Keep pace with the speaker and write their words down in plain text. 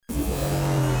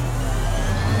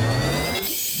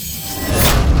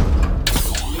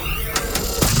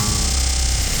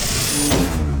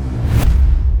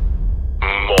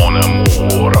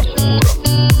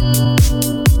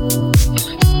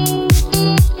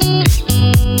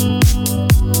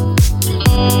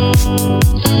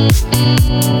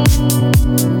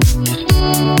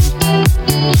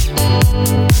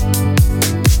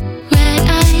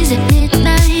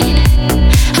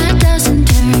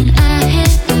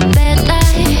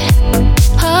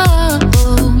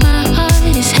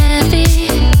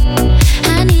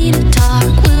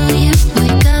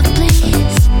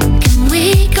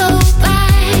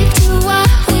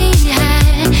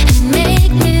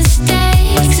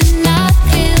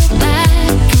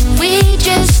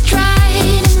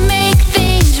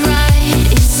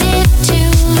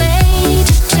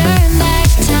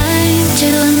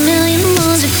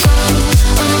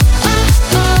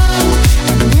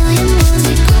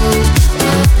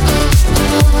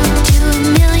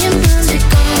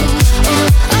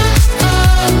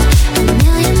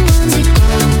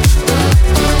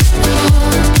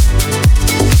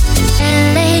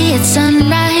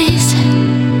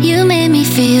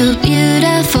feel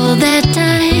beautiful that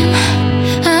time.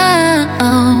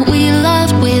 Oh, we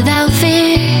loved without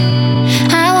fear.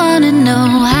 I wanna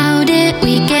know, how did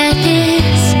we get here?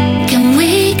 Can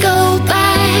we go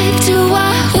back to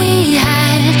what we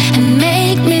had and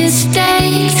make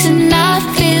mistakes and not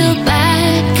feel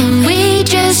bad? Can we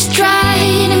just try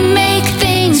to make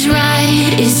things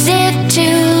right? Is it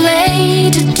too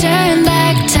late to turn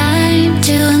back time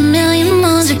to a million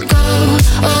moons ago?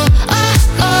 Oh, oh,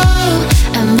 oh,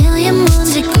 a million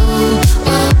moons ago.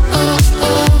 Oh, oh,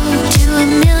 oh, to a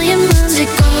million moons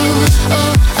ago.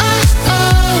 Oh, oh,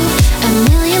 oh, a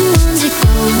million moons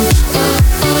ago. Oh,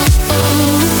 oh, oh,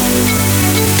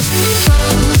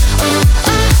 oh,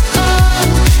 oh, oh,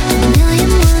 a million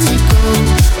moons ago.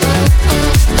 Oh, oh,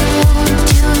 oh,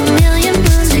 to a million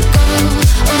moons ago.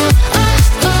 Oh, oh,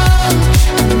 oh,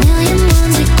 a million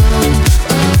moons ago.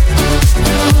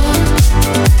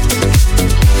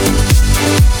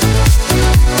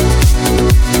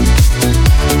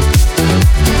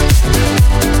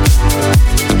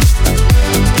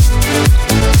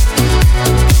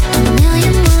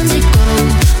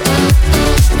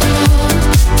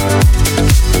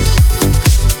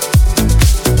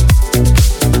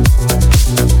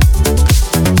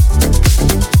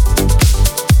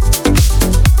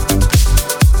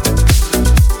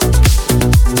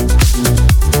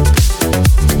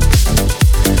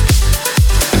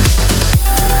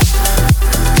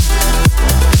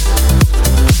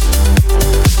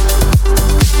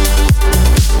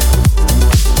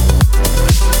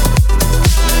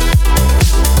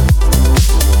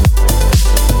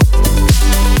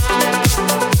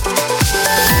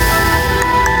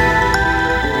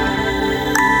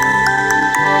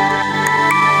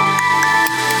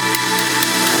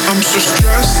 I'm so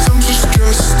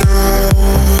stressed out.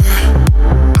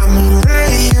 I'm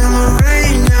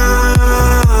alright now.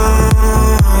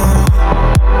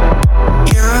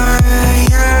 Yeah,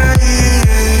 yeah,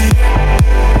 yeah.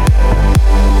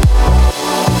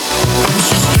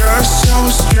 I'm so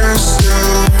stressed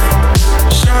out.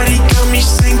 Shawty got me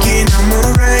thinking I'm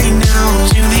alright now.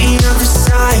 To the other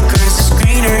side, grass is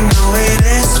greener, now it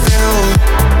is filled.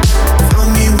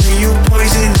 Found me where you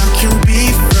poison, I can be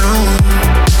found.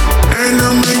 And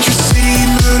I'll make you see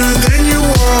better than you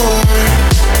are.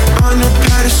 On a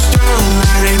pedestal,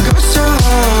 letting go so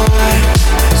hard.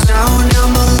 Sound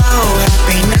down below,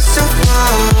 happiness so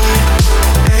far.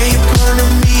 Hey, part of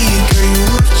me, girl, you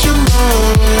left your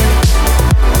mark.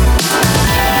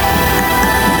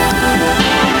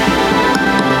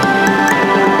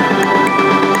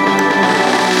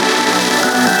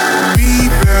 Be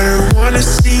better, wanna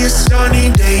see a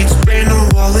sunny day. It's been a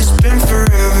while, it's been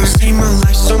forever. See my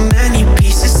life, so many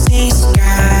pieces seem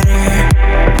scattered.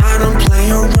 I don't play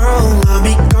a role, I'll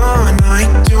be gone, I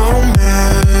don't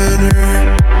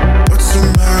matter. What's the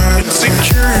matter?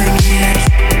 Insecurity,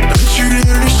 don't you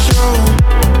dare to show.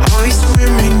 All these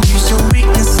women use your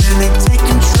weakness and they take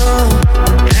control.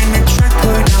 And I try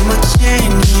put out my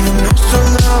chin, even though so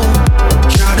low.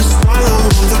 Try to swallow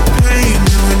all the pain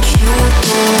and let you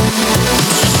go.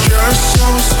 So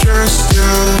stressed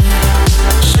out.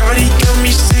 Shawty got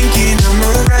me thinking I'm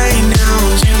alright now.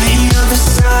 To the other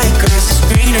side, grass is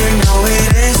greener, now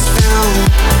it is found.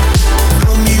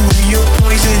 Tell me when you're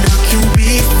poison, I can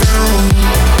be found.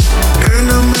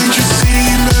 And I'll make you see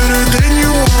better than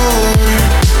you are.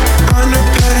 On a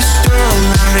pedestal,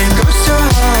 letting go so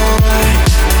hard.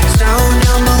 Sound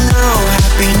down below,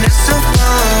 happiness so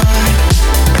far.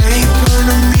 Ain't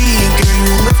part of me, girl,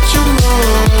 you left your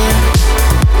mark.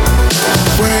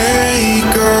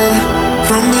 Wake up.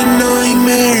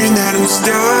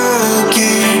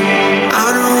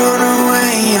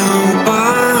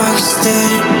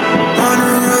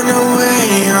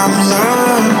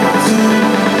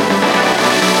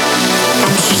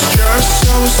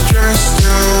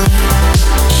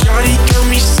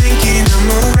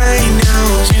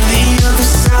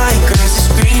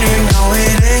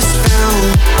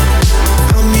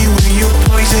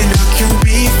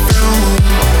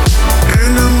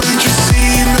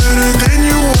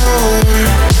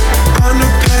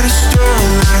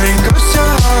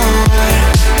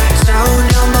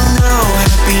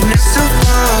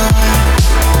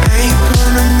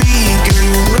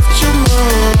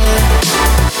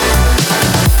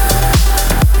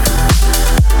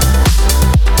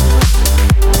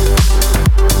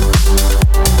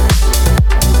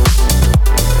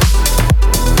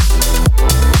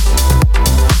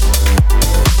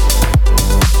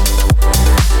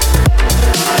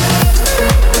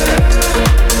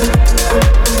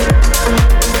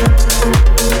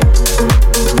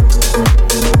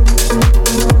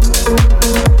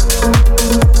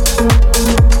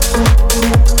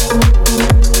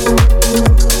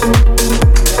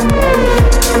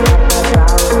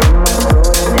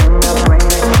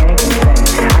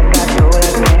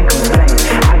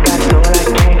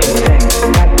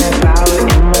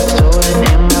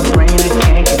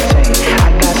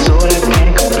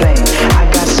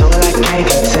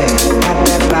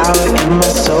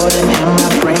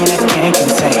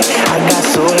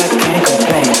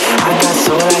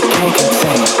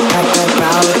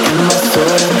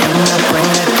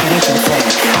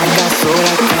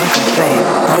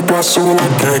 got soul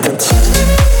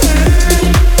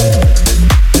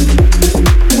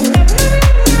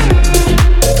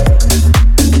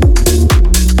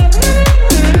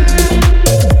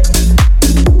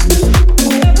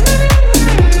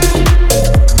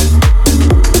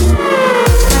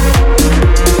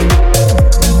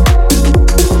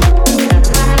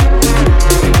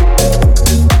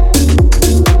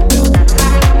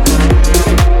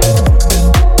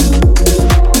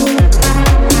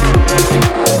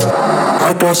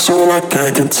I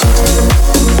can't contain.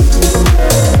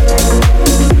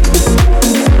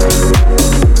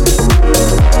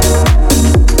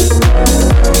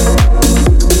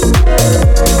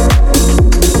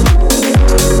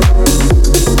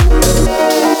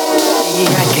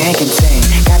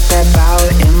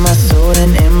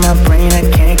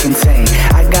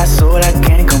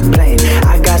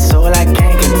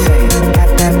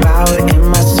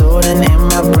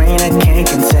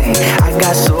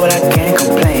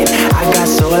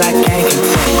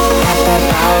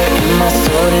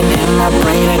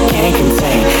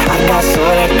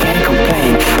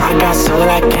 That's all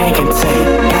I can't contain.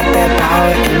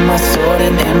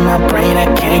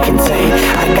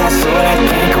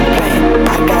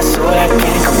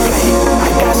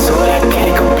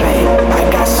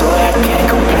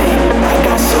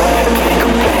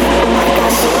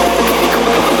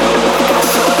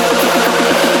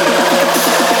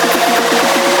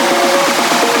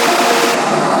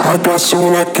 That's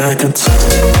all I can't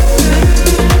contain.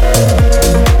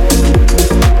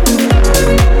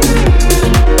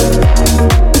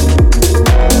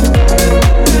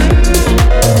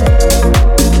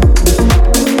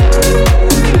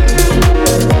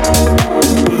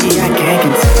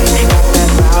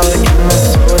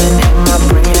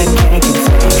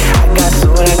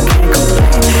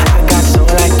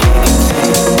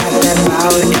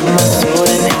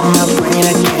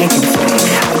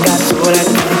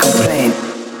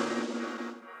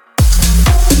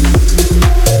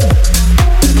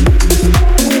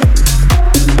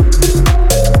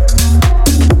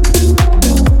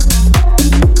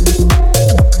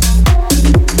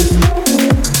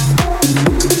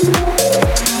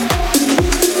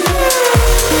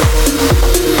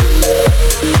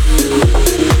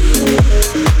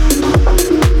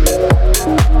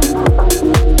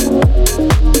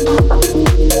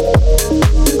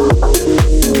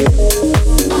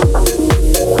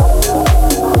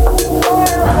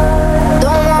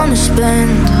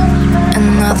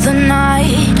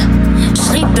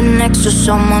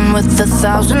 Someone with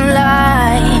 1,000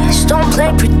 lies. Don't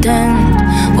play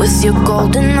pretend with your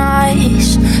golden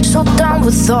eyes. So down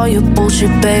with all your bullshit,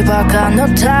 babe, I got no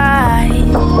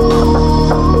time.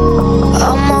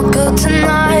 I'm all good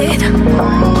tonight.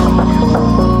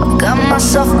 Got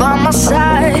myself by my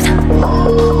side.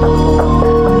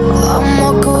 I'm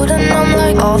all good and I'm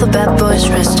like all the bad boys,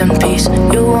 rest in peace.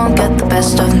 You won't get the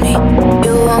best of me.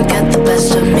 You won't get the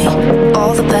best of me.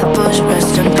 All the bad boys,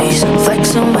 rest in peace.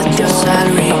 Flexing with your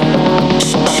salary.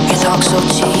 Shh, you talk so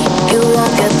cheap. You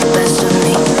won't get the best of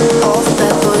me. All the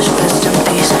bad boys, rest in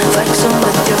peace. Flexing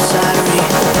with your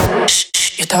salary.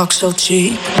 Shh, you talk so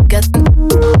cheap. Get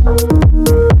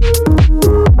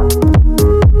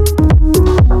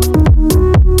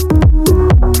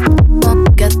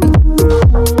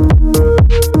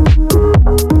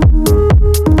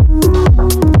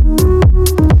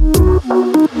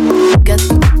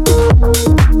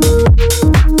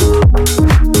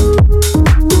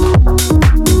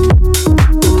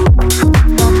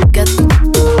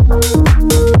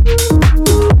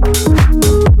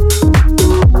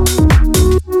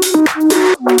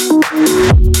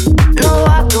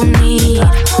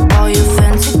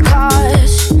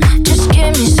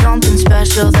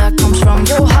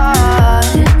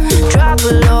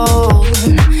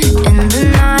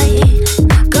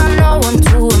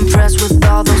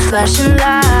flashing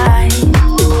light.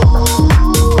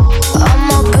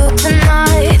 I'm all good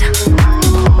tonight.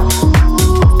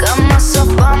 Got myself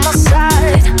by my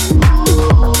side.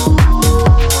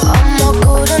 I'm all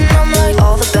good and I'm like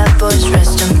all the bad boys,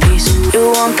 rest in peace. You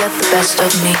won't get the best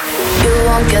of me. You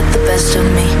won't get the best of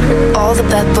me. All the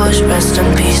bad boys, rest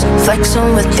in peace.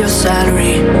 Flexing with your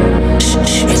salary.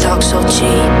 Shh, you talk so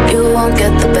cheap. You won't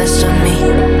get the best of me.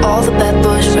 All the bad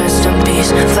boys, rest in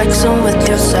peace. Flexing with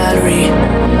your salary.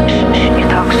 You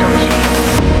talk so cheap.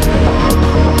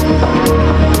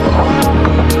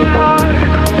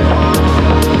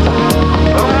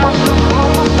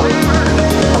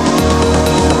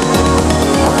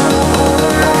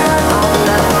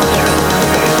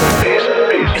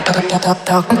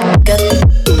 Talk, get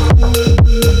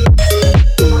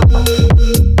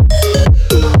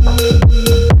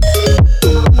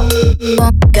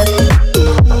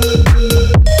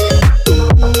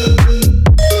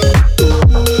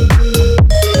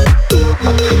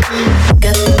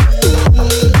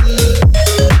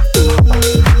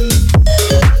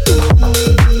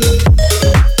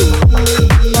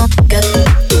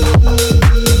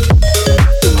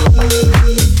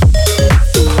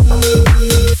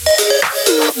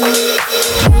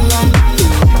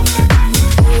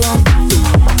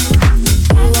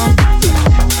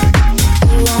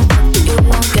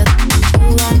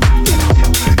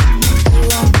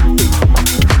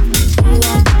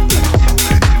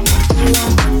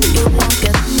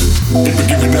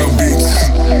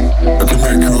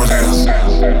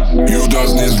You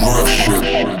does this rough shit.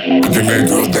 I can make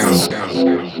girls dance.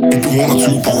 If you want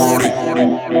to party,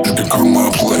 you can come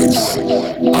my place.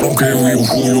 I don't care who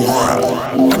you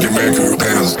are. I can make you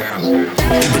dance.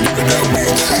 Even if that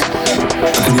beats,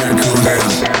 I can make you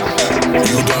dance.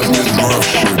 You does this rough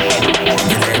shit. I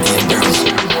can make you dance.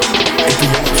 If you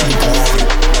want to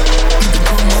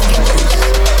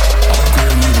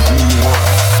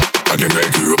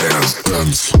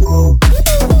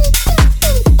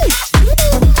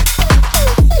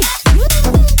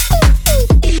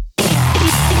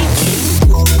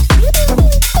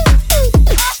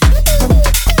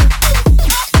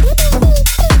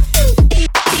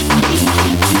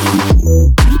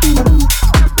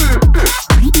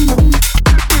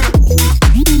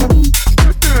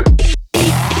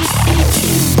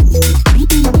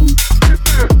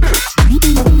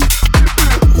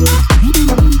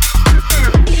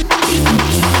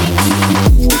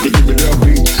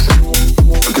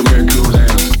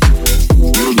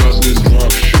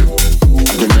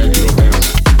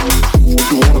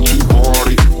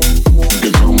party, you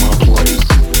can come my place.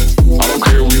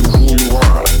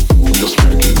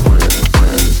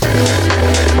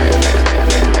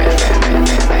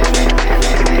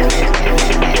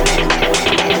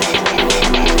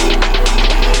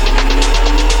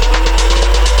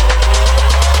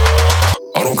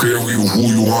 I don't care who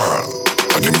you are.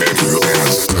 I can make you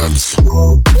dance. Dance.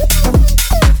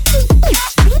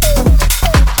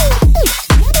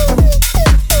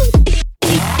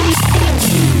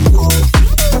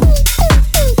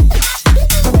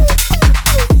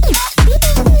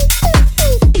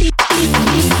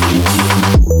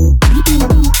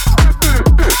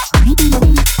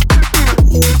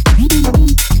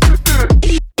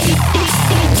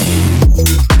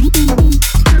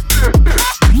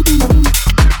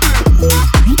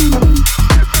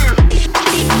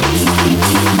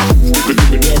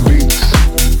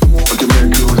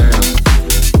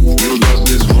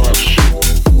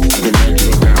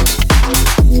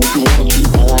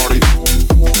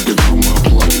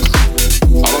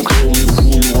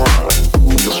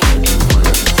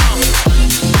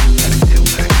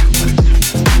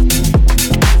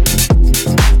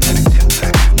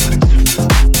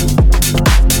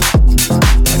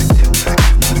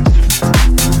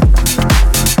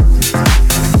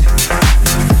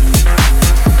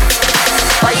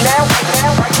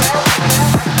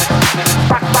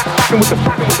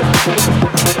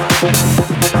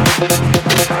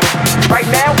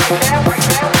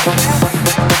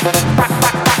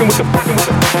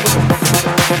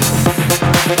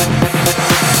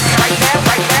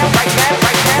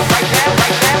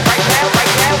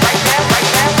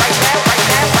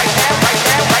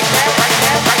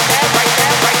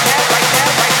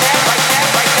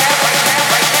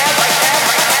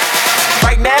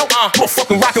 You're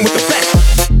fucking rocking with the best.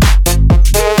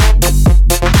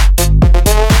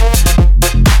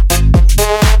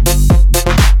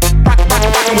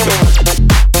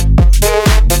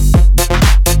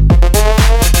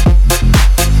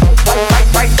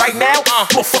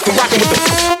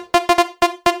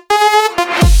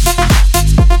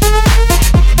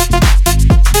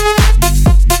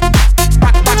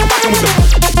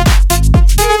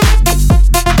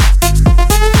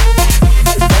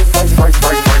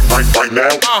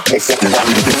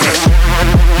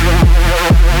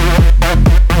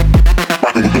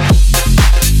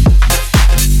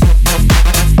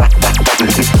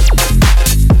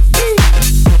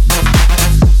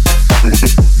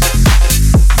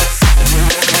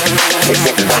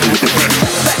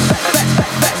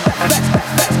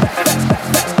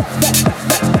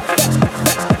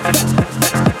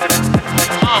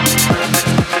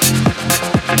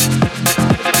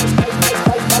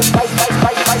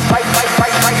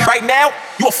 Right now,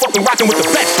 you're fucking rocking with the You're fucking rocking with the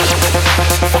best.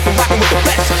 Fucking rocking with the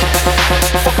best.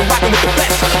 Fucking rocking with the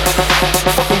best.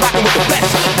 Fucking rocking with the best. Fucking rocking with the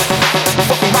best.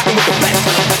 Fucking rocking with the best.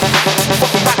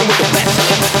 Fucking rocking with the best.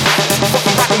 Fucking rocking with the best. Fucking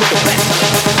rocking with the best.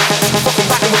 Fucking rocking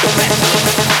with the best.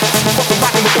 Fucking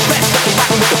rocking with the best. Fucking rocking with the best. Fucking rocking with the best. Fucking rocking with the best. Fucking rocking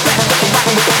with the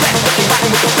best. Fucking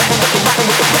rocking with the best.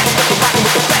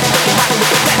 Fucking rocking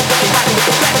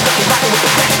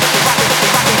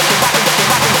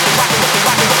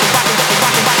with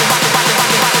the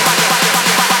best.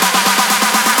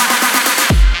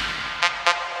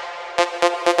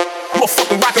 You're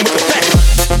fucking rocking with the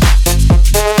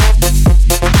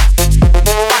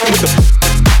best. Rocking with the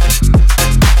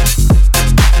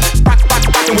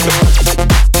rocking with the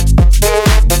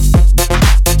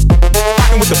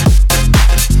rocking with the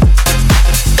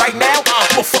right now.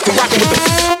 You're fucking rocking with the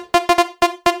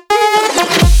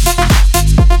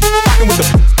rocking with the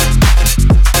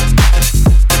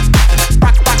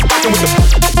rocking with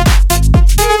the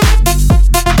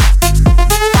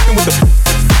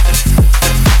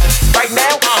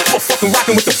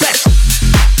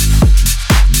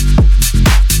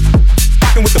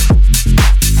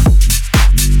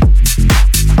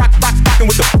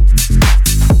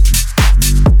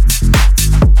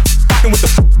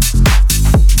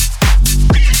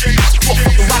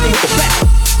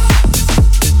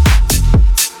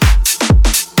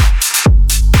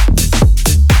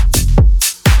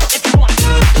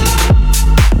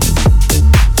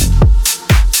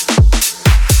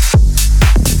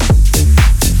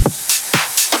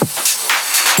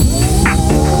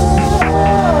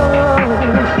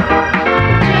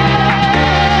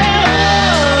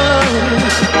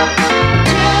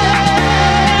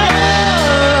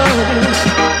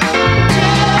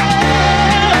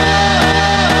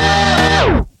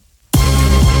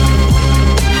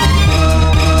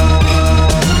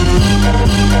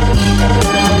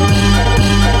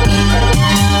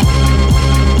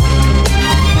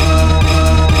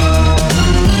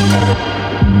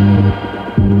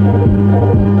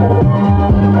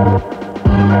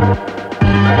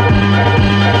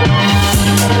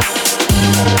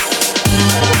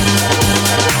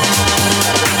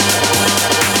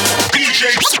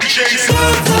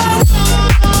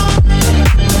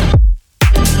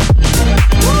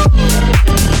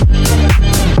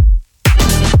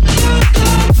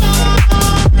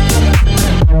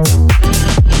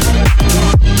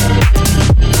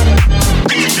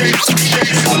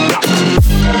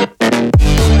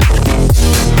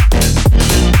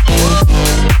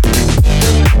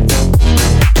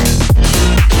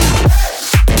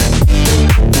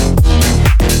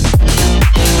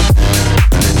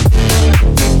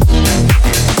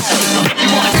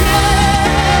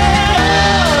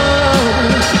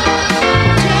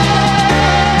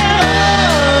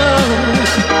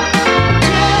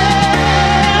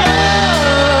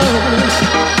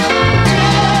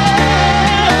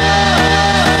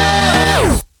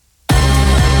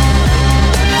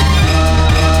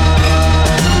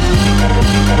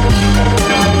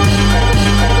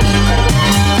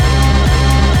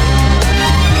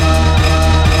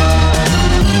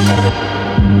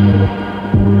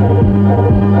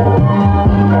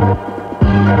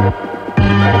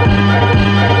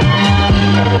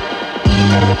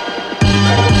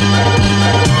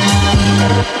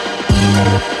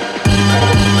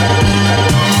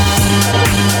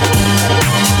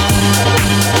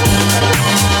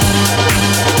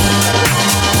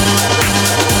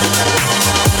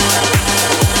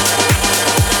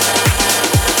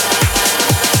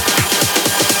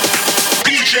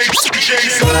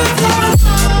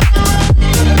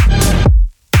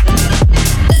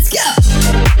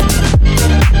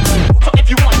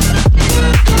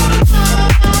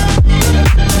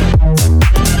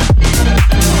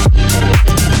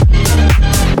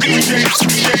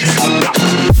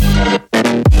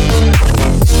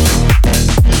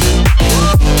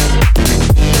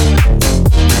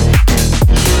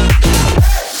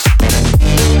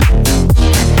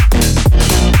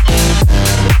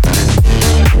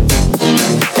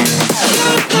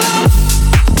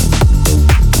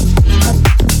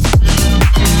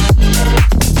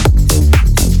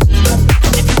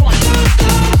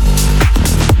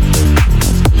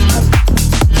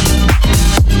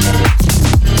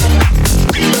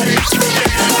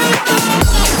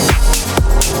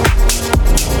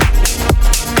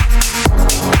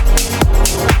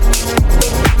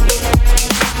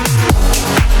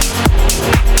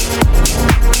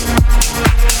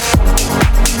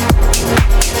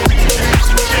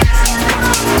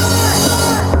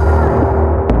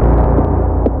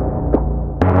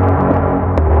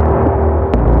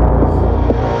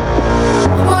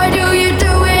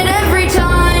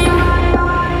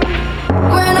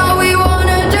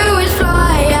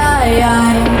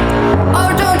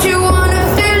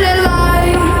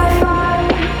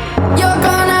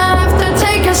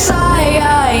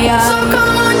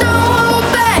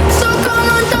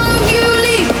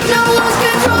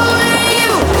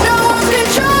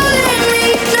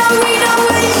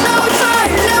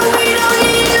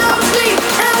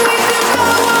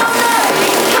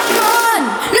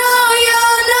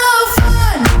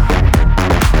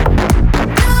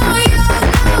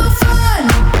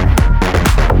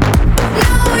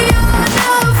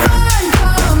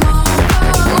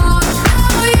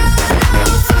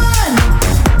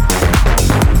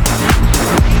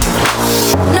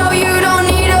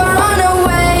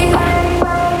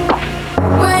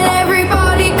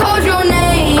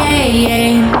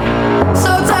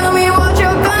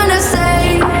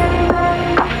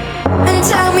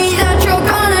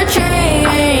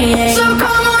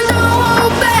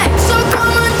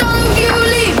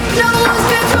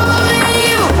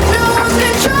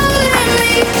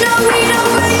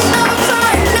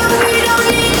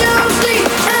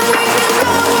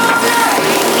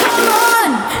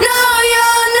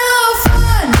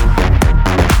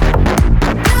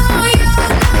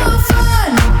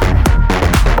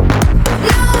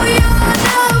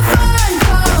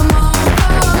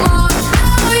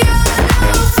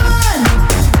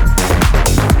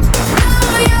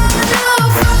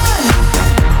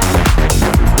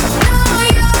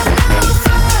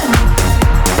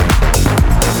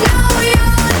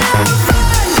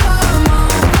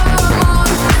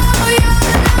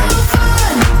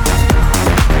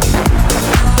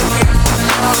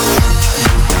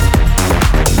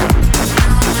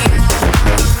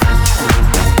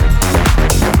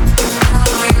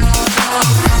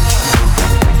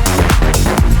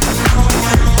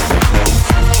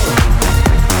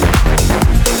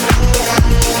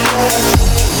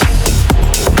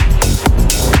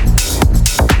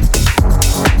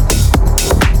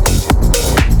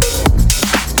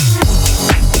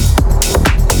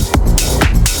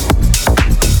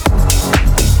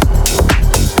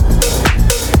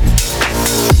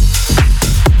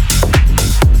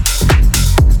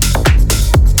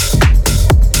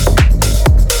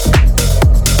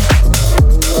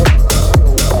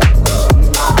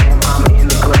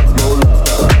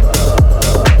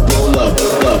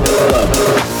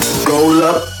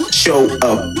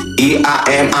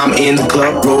I'm in the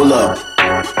club, roll up,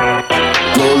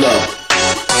 roll up,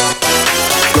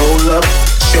 roll up,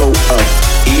 show up.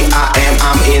 Here I am,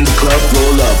 I'm in the club,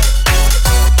 roll up,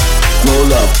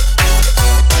 roll up.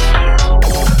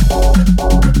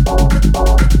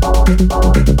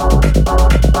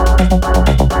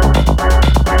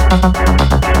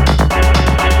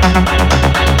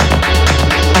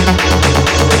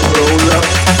 Roll up,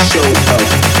 show up.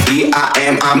 Here I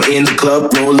am, I'm in the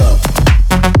club, roll up.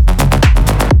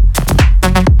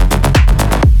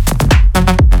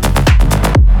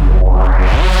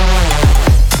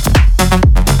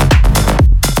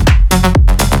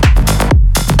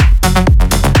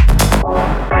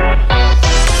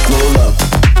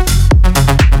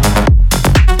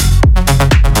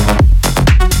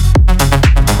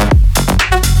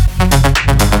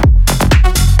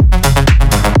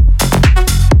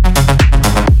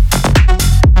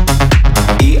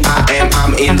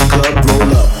 In the club.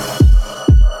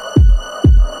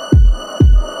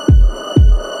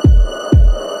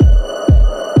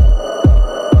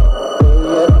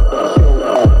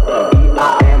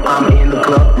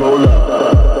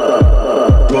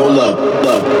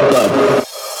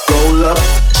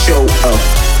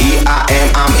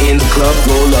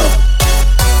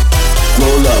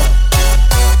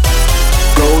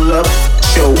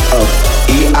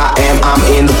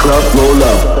 in the club, roll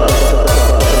up.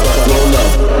 Roll up,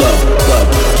 up, up.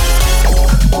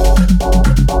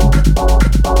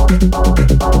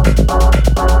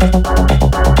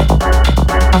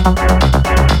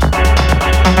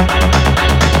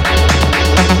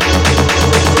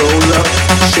 Roll up,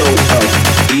 show up.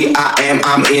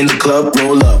 I'm in the club,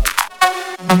 roll up.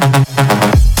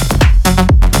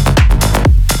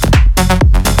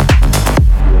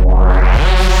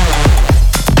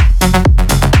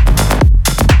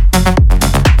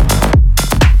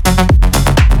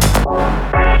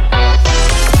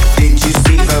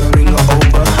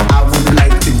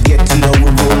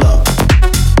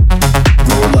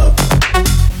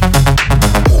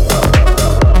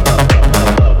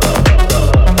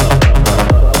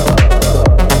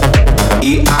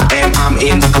 I'm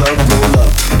in the club, roll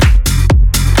up.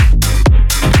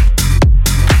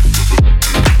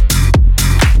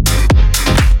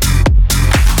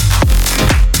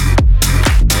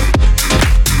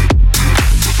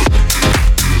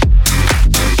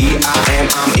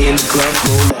 I'm in the club,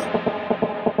 roll up.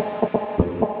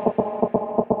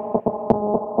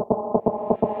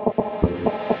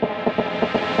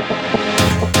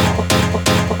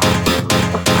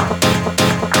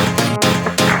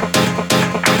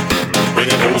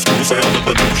 Sound of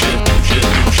the new shit, new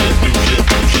shit, new shit,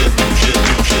 new shit, new shit,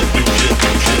 new shit, new shit, new shit, new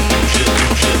shit, new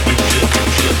shit, new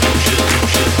shit, new shit, new shit, new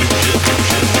shit, new shit,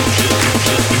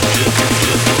 new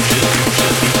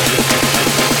shit.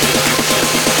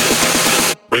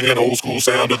 Bringing old school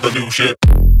sound of the new shit.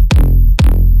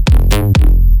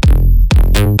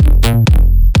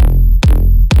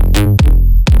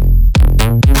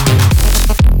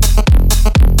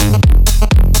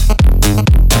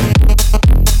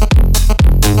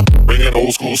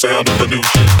 Old school sound of the new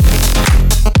shit.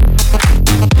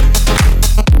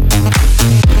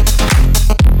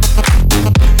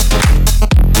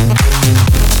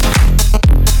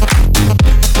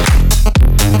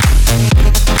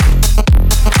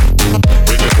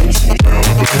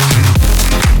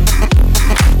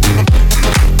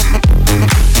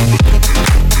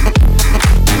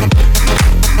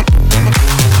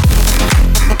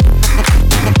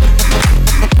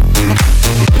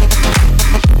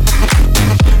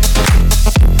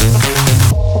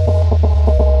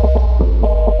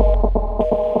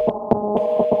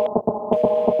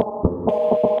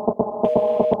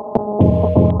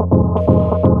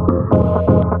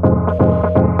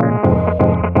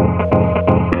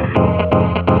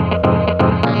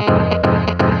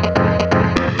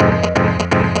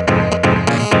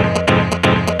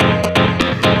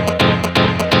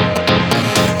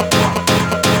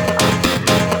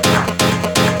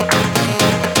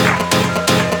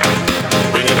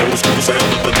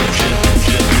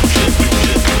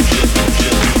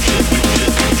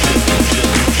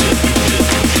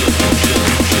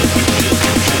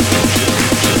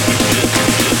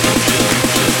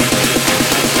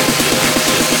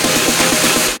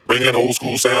 Bringing old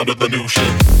school sound of the new shit.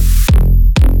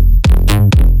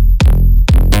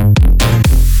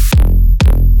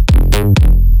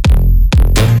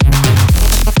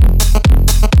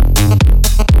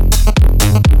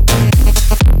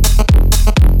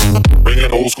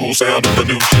 Bringing old school sound of the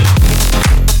new shit.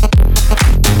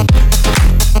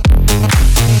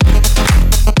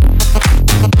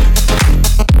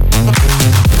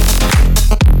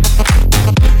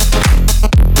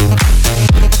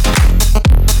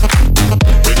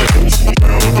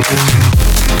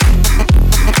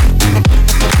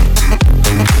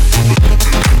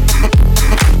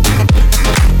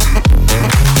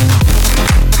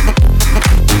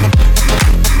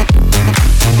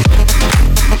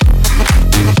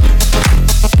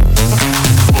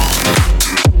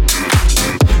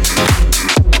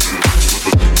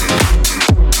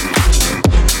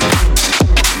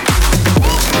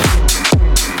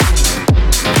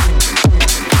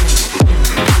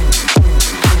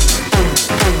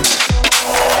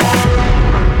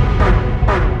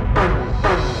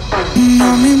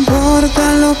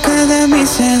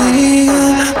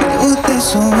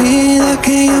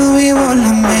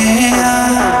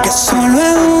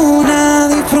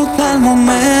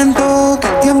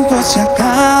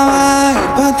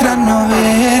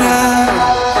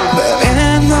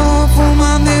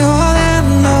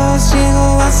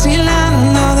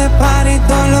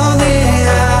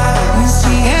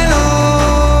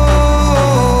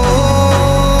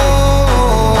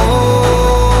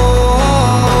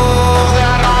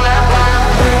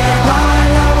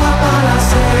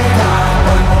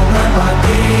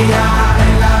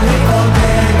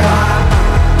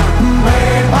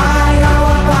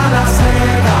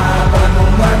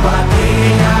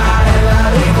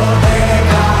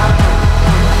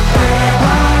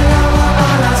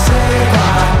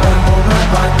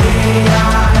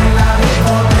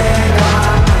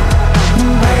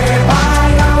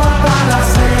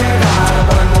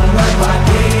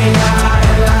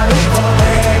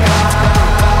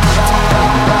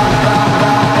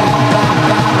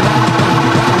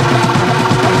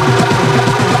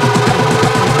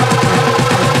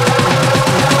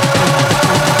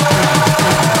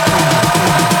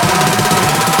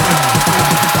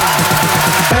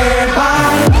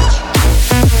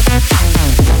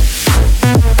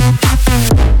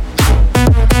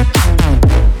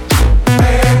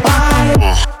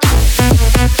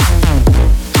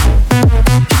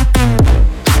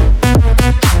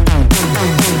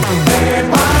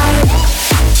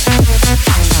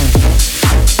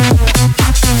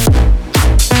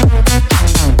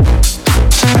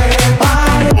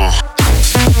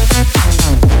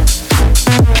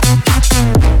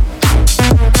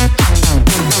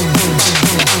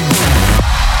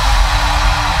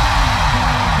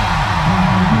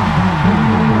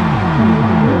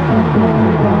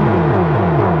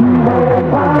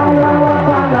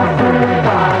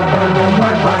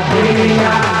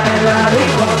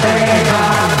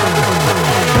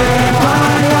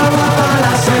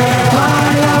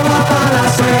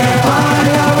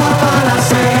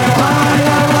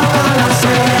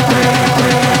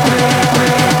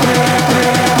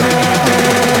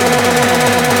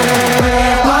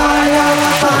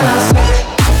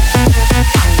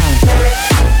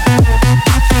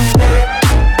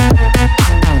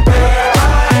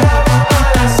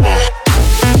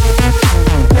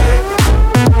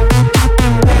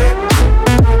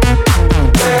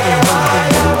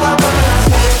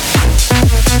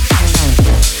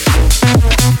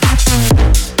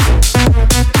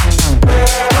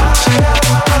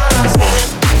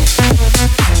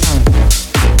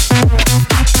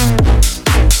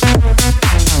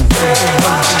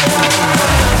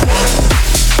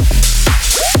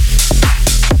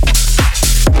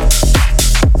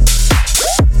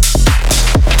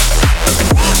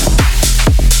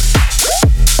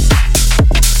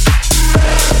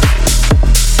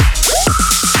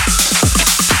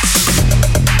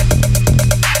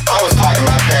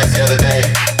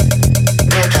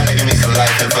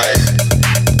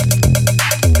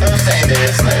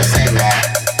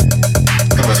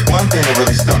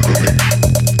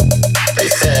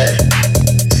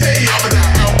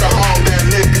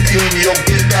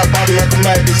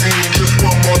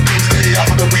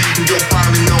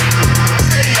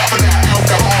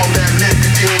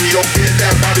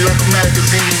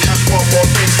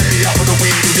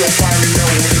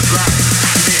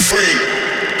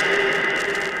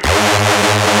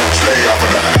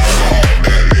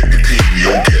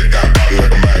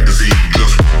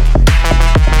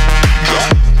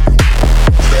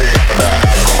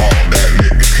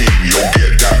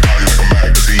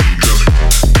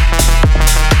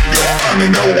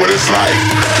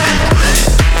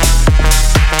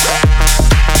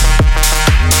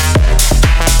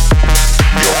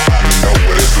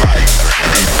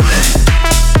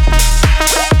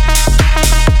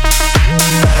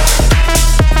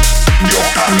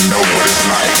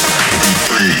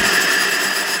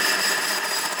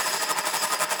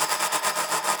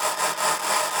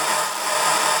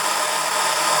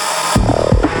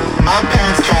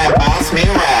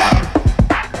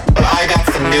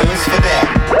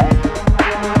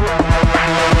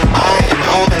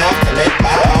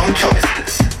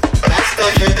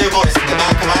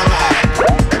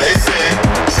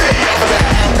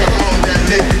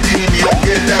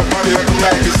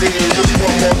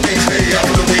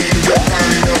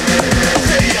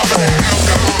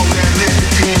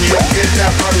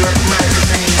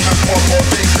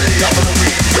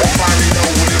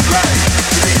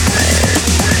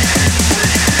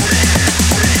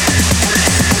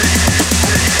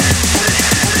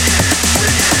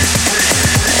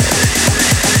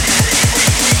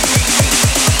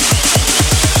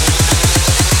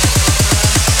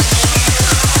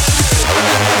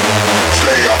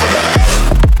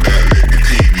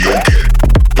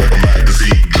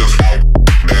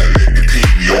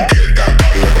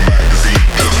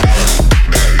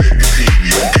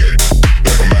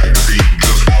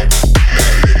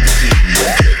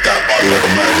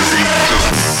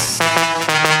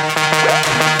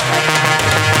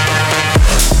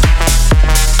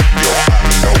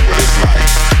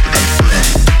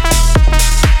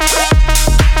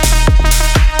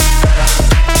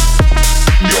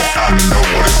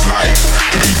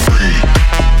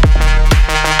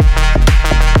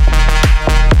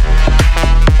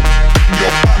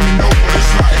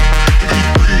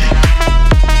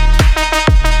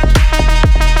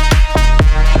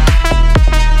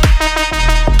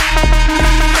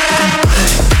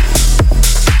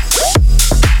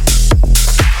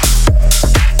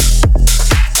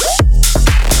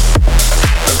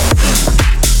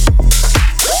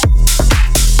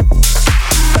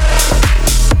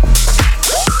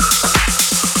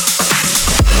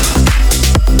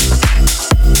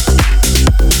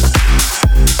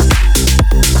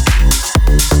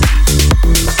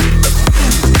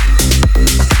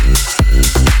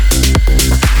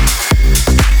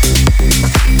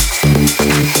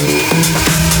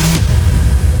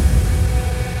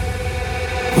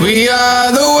 We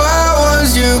are the wild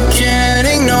ones you can't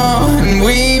ignore, and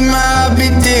we might be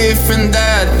different,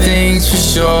 that thing's for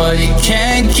sure. You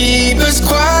can't keep us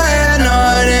quiet,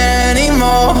 not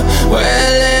anymore. We're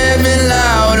living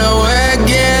louder, we're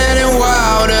getting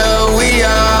wilder. We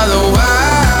are the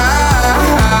wild,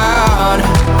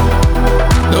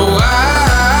 the wild.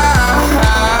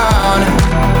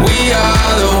 We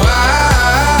are the wild.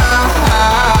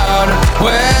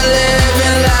 We're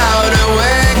living louder,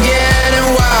 we're getting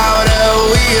wilder.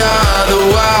 We are the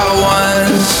wild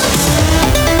ones.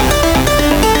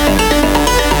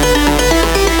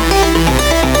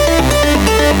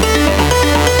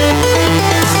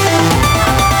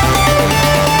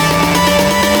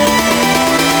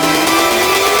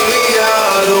 We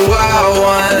are the wild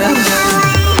ones.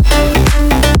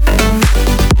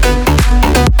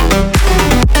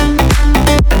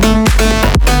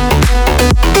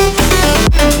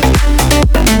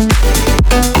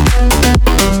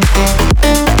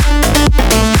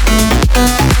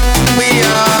 We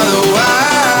are the wild.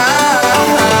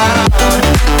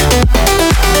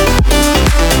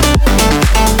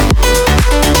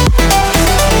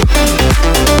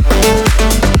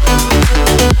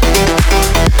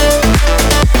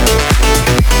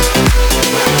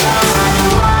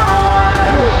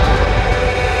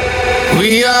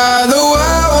 We are the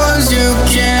wild ones you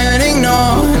can't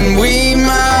ignore, and we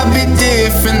might be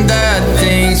different, that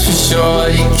thing's for sure.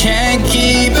 You can't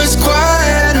keep us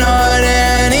quiet, not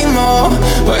anymore.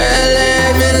 We're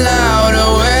living louder,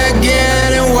 we're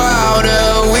getting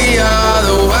wilder. We are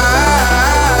the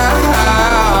wild,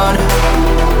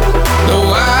 the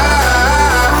wild.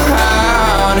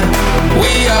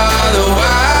 We are the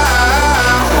wild.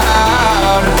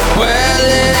 We're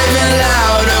living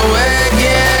louder,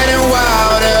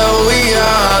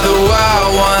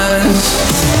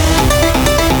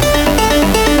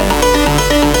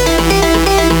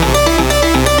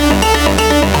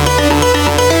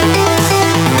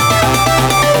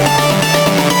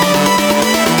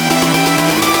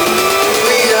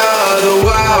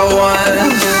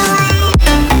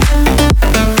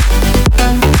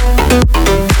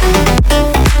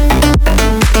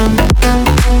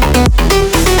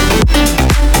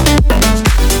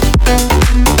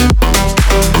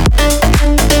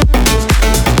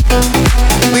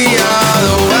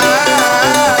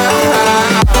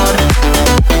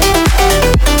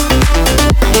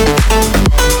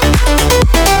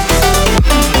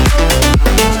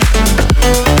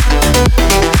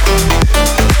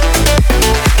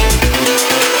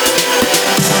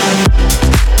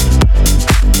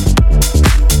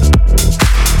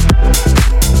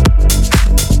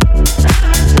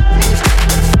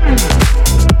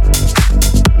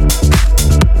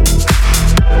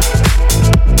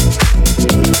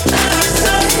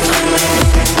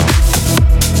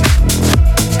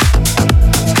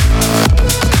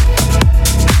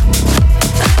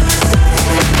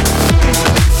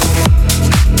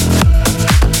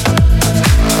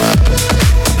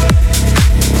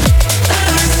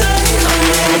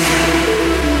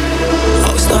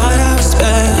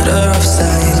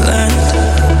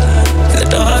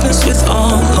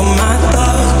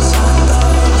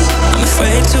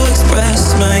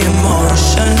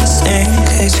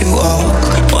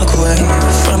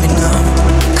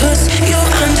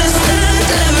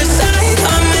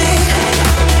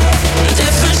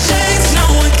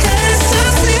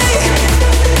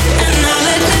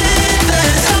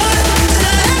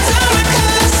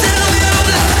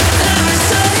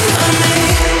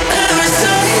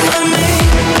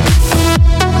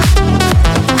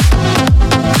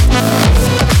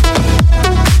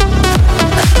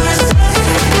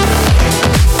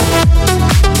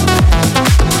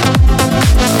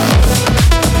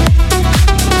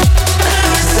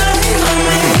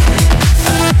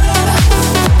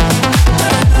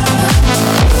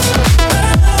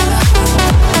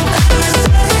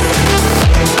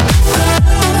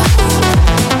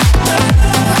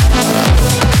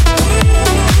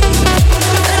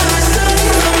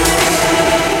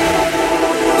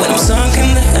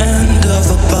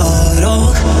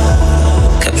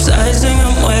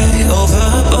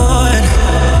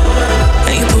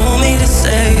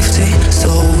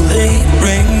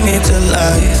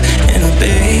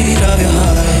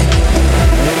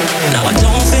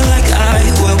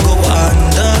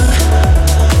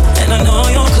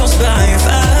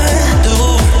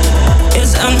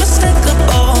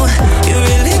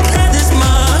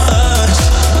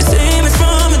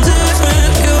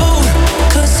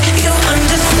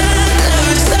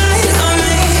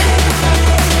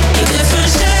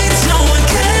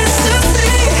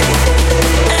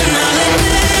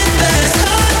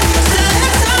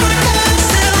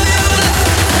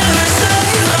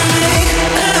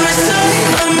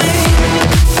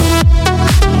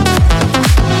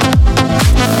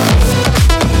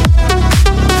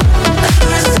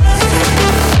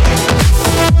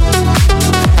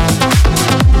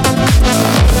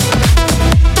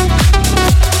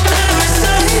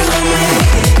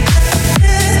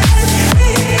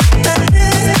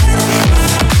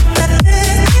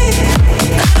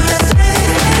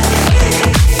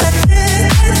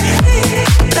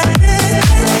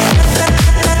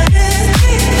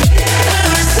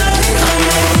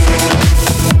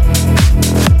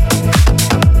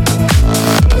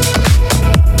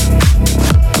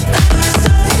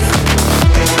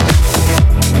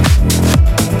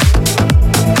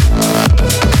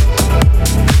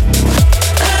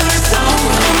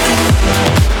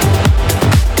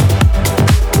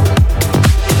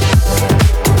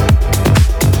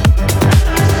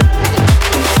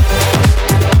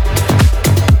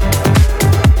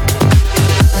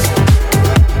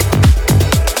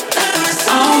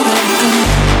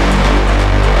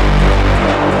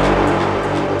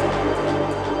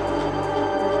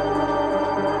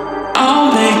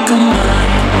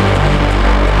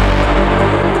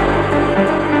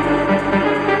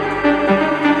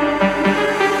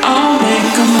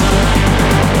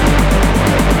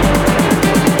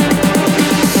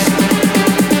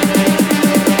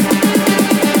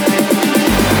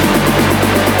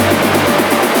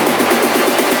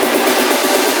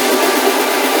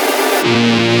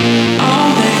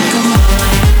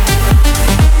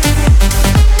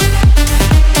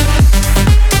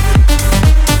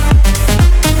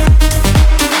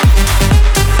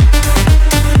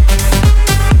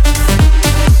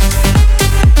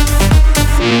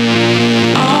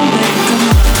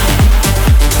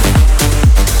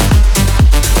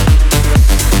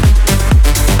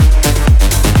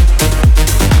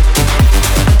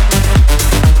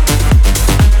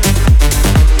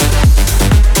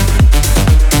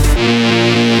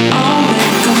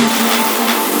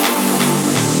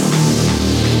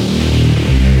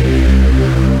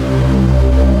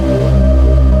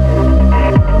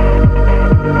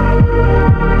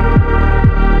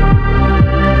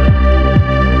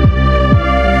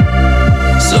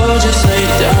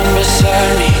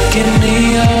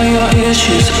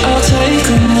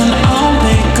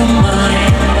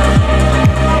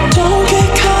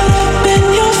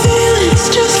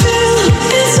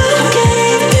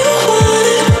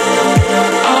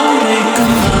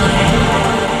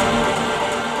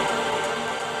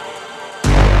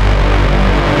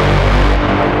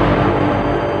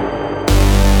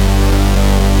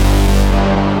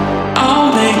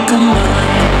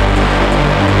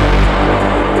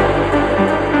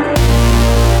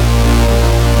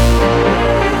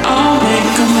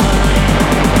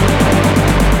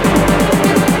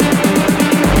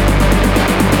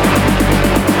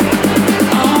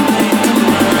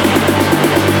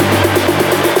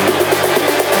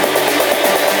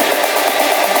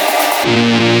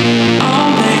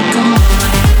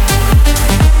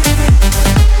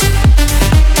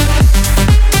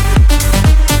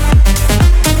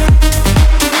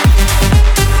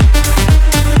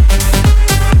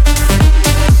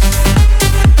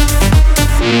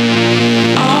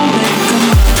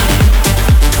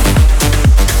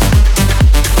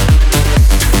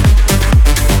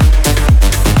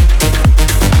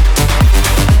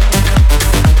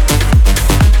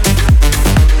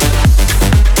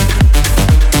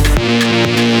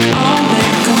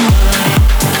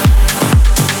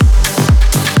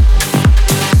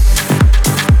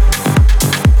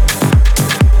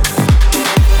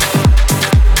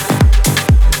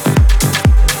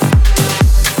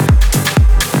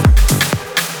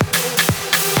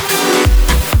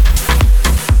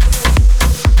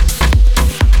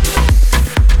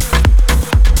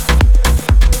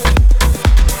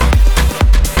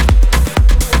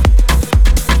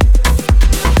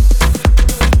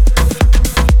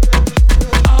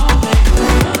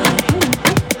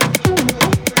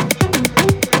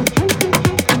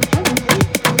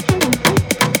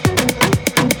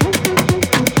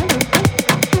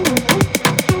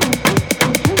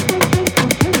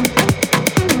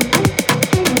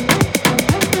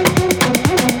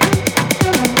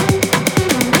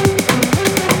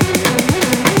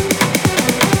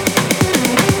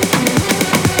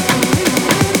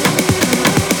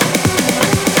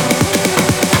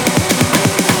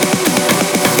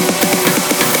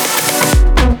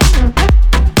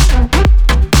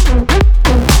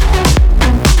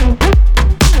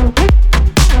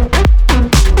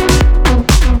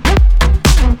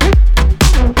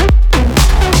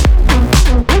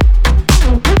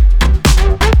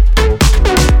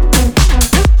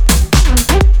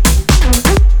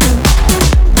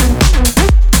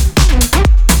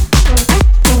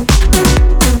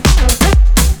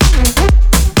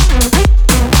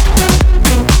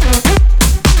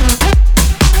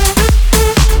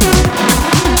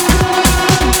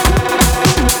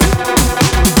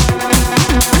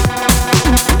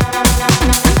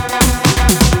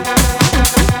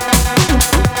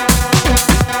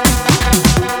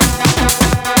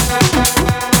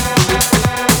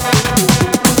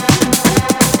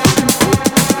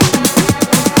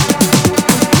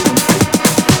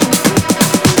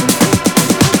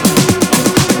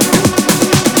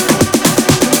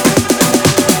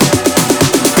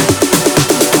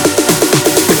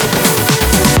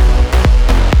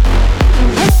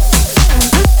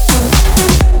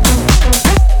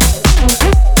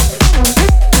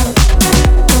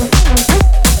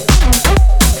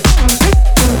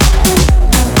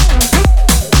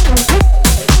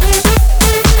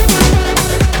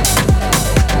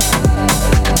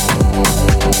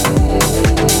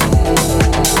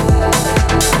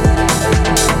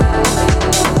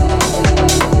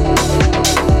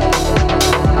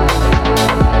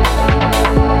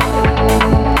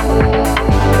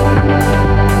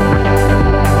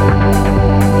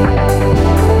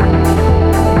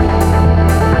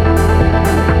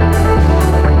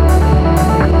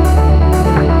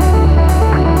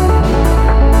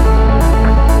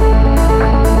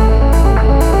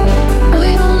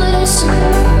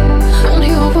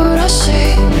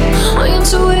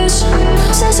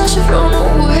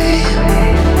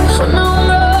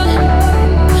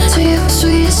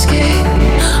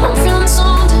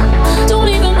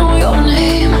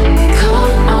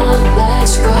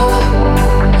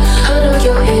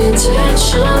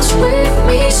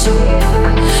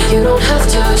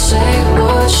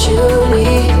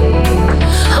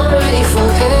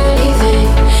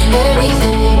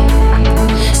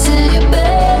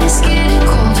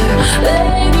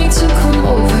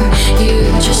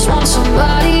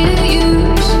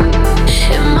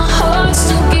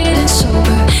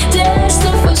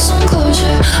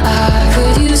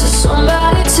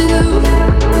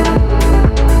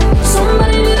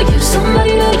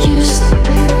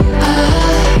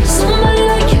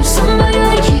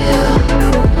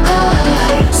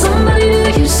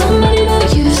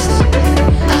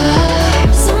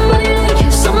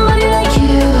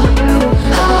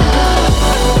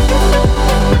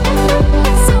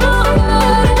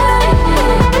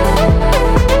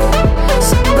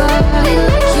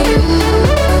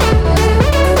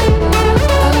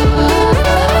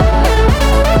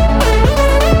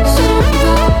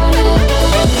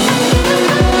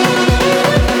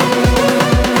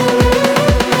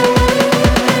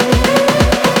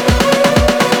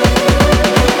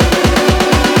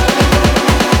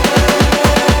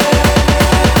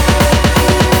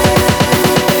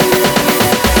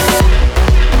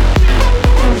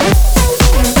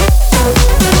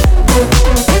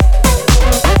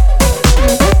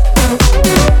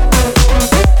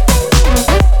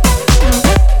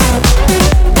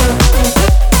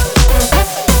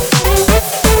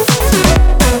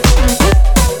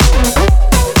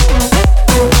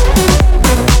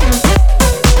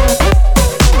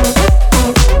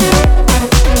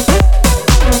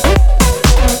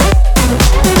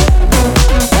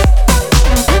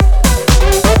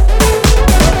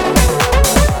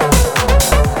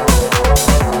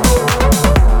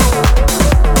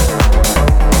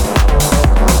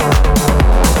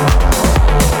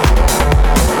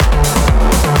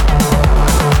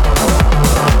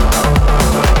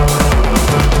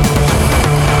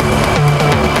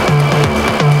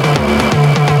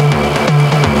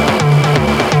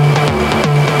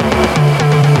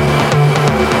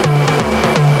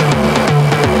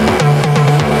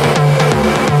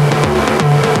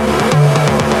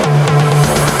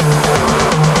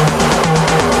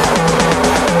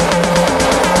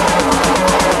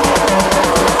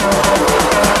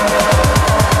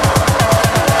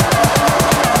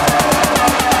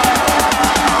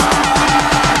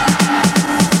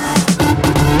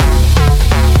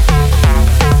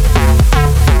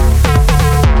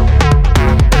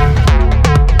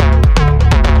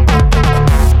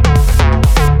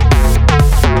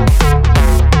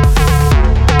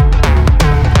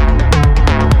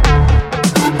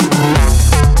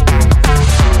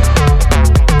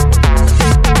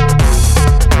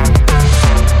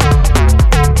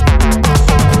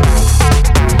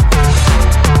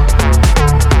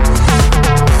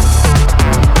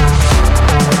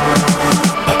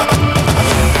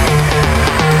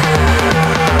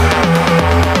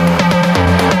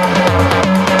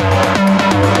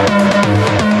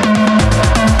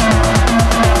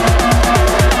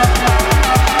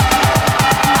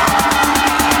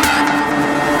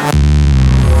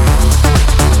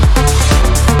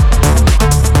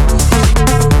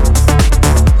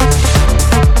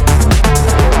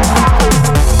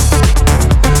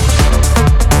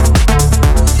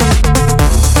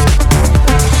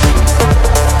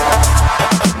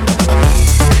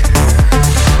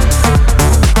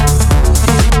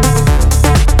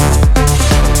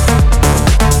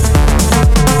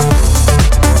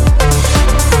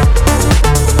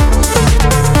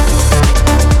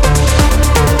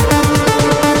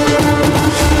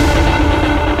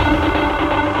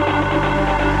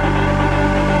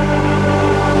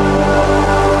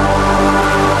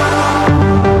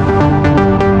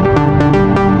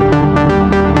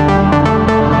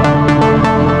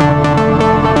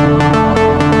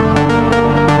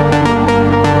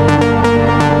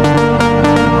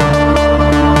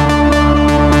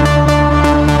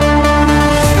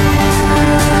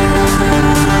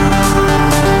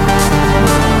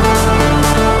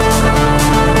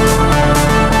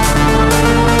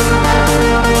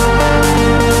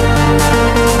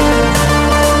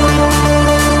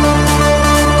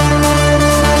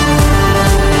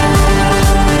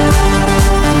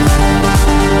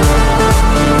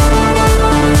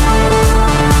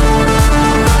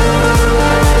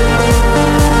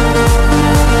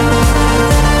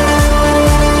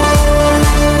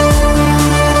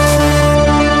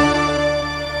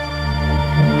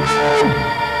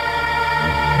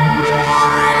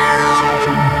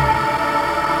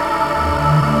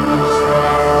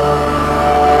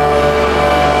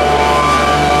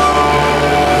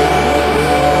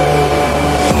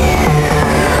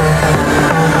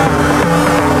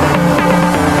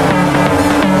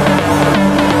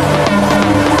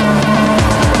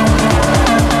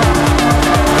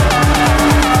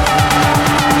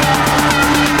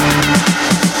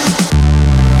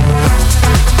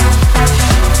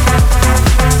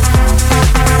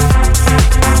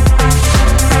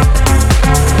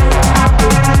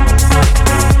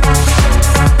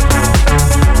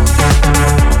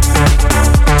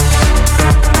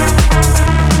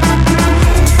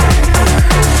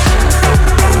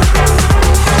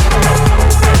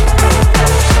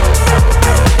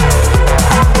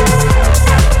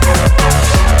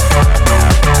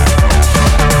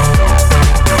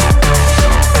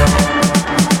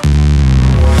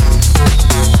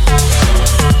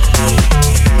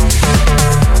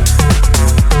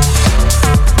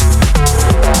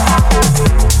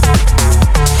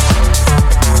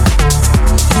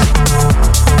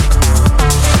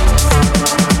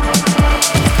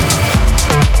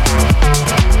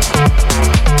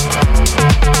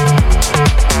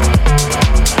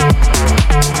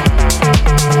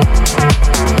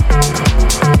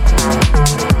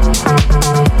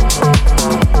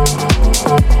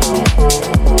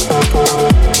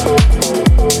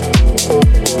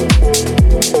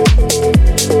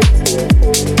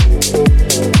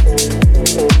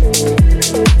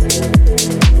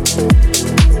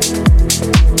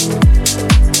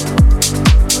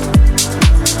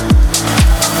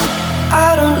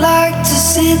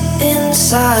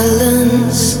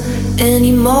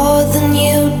 any more than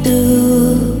you do.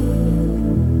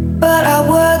 But our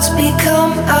words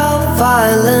become our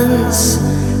violence,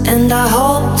 and I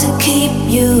hope to keep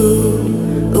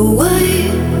you away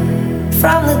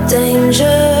from the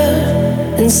danger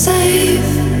and safe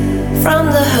from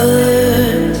the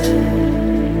hurt.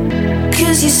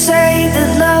 'Cause you say that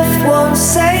love won't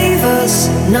save us,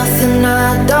 nothing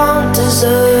I don't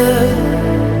deserve.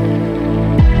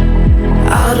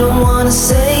 I don't wanna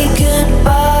say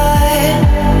goodbye,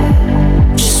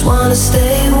 just wanna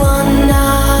stay one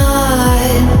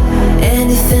night.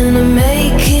 Anything to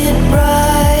make it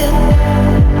right.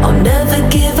 I'll never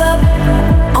give up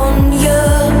on you.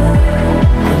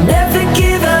 I'll never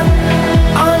give up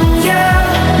on you.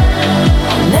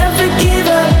 I'll never give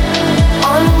up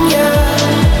on you.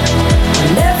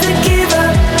 I'll never give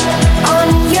up on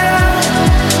you.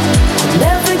 I'll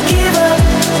never give up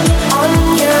on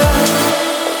you.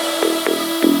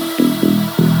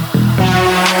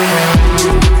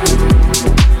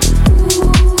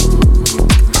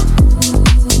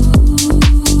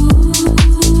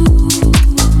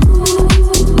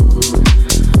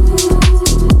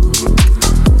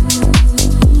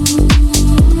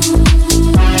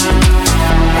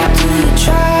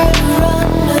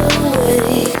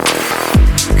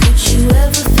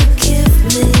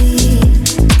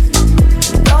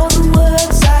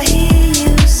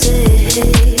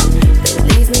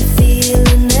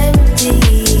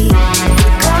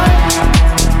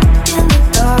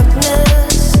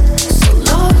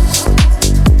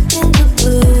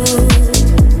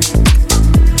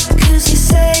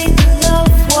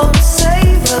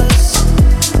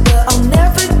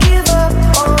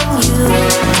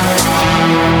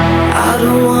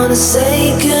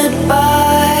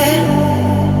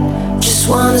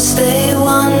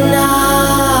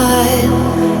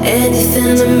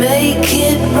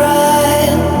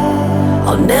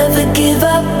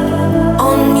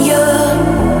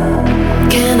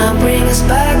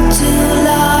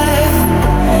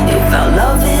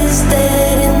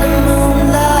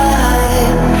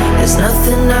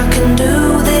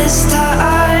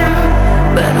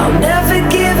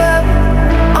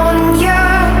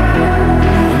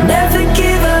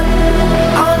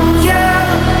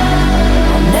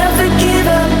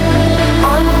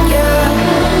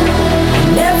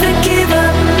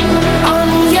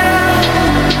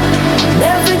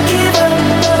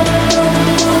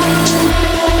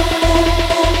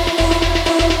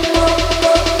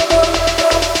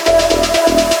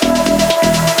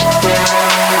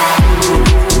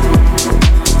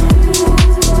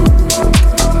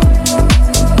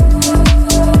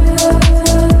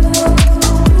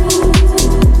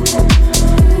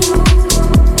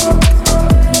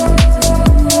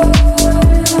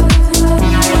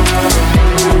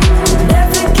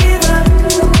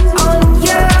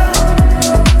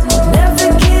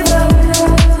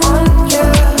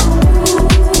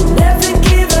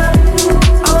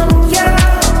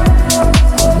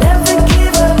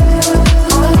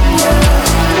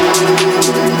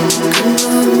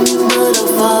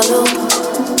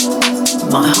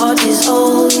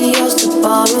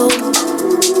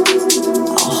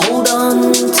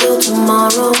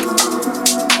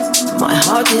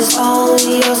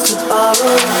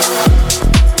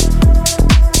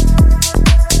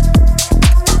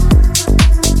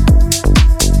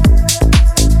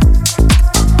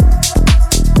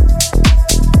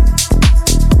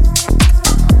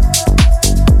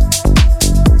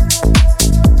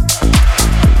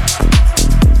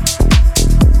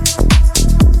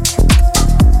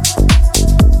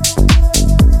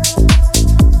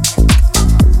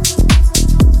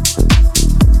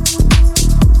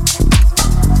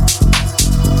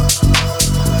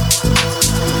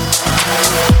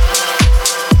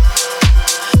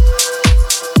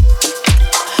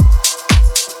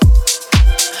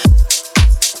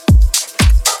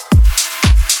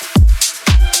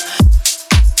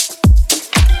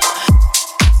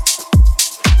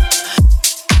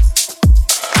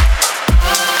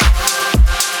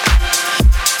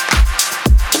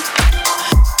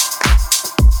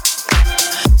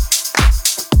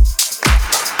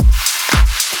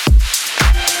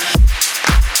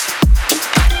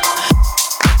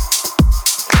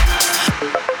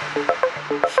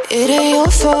 It ain't your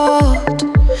fault.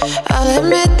 I'll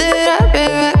admit that I've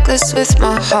been reckless with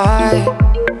my heart.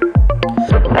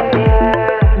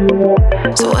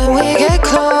 So when we get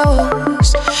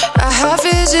close, I have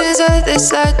visions of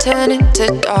this light turning to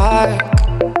dark.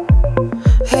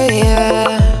 Hey,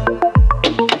 yeah.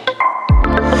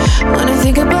 When I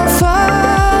think about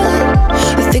falling,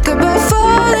 I think about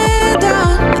falling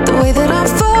down, the way that I'm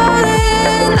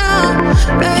falling now.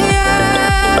 Hey,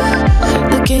 yeah.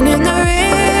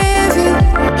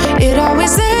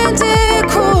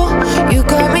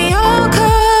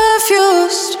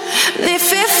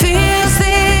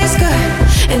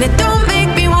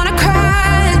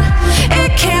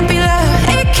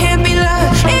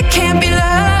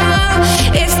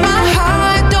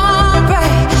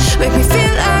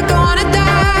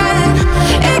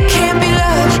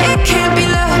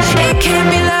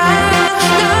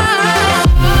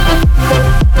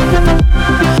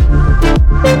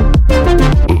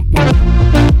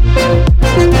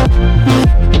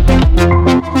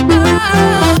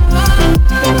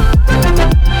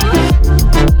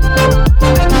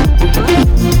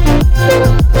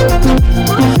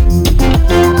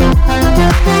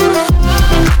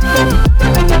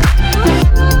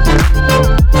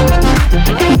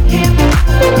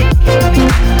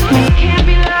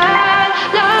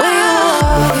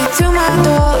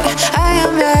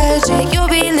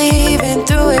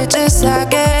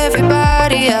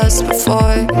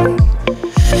 before.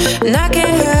 And I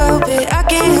can't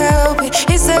help it,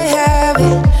 it's a habit.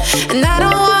 And I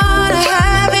don't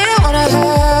wanna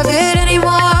have it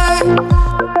anymore.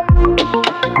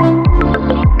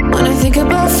 When I think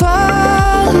about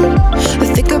falling, I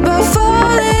think about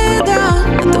falling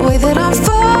down. The way that I'm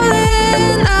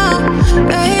falling now,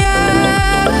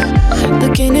 yeah.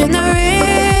 Looking in the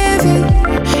river,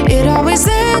 it always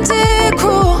ended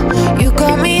cruel. You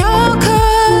got me all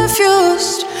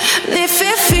confused. And if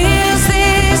it feels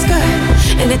this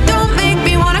good, and it don't make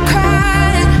me wanna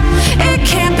cry, it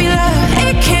can't be love,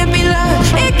 it can't be love,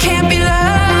 it can't be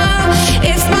love.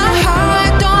 If my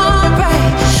heart don't break,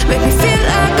 make me feel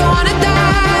like I wanna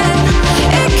die,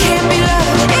 it can't be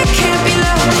love, it can't be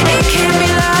love, it can't be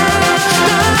love,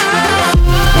 no.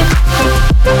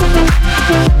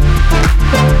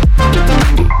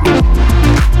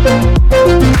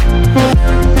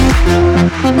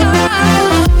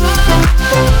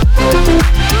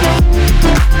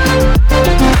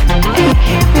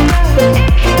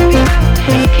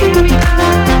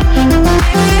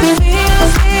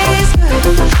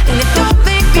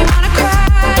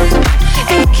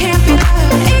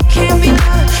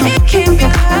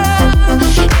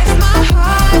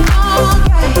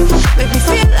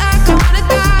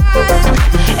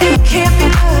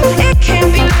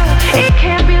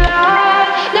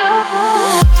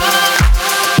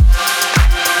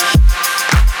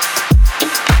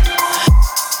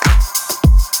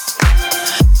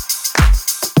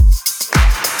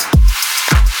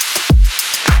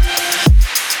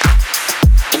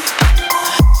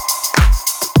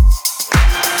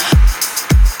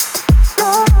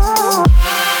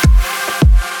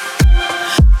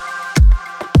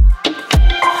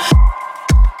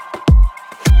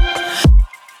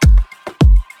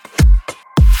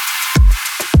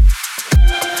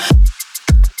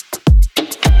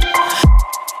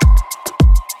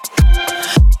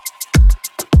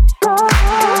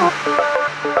 Oh,